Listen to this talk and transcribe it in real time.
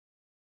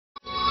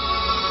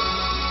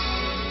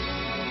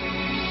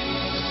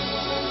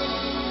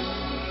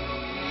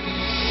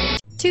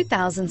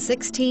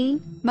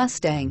2016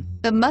 Mustang.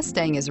 The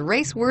Mustang is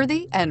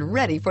race-worthy and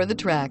ready for the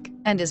track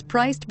and is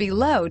priced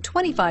below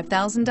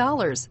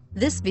 $25,000.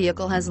 This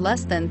vehicle has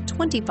less than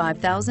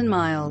 25,000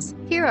 miles.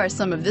 Here are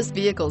some of this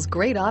vehicle's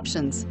great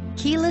options: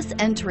 keyless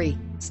entry,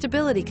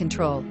 stability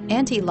control,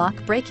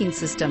 anti-lock braking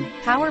system,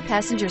 power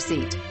passenger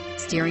seat,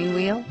 steering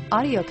wheel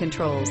audio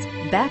controls,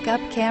 backup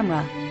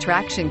camera,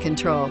 traction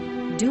control,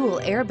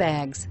 dual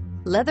airbags,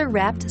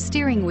 leather-wrapped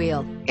steering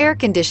wheel, air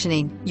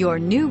conditioning. Your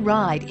new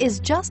ride is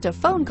just a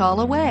phone call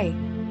away.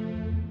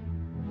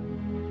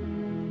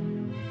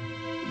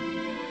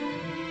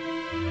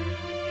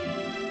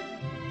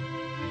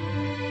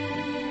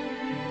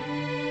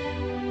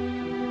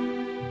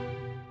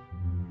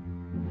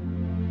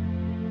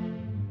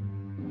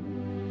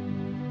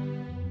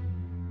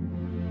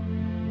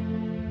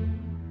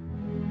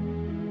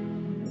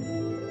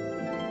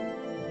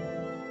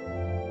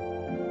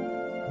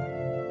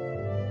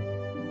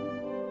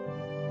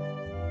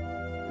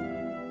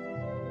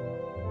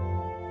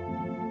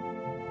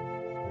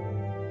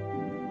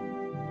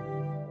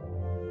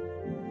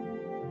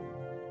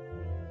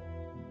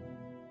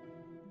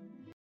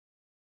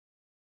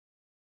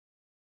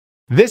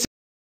 This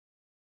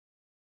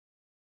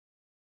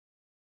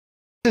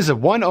is a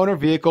one-owner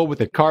vehicle with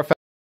a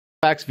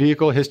CarFax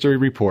Vehicle History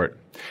Report.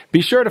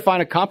 Be sure to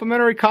find a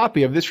complimentary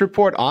copy of this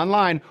report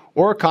online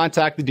or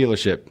contact the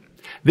dealership.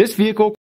 This vehicle